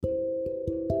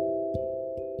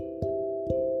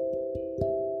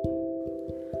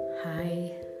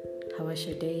Hi, how was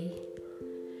your day?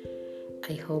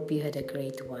 I hope you had a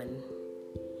great one.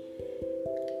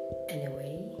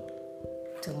 Anyway,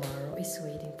 tomorrow is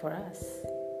waiting for us.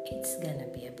 It's gonna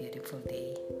be a beautiful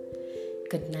day.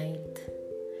 Good night.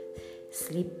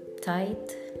 Sleep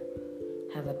tight.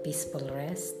 Have a peaceful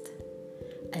rest.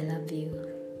 I love you.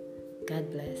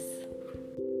 God bless.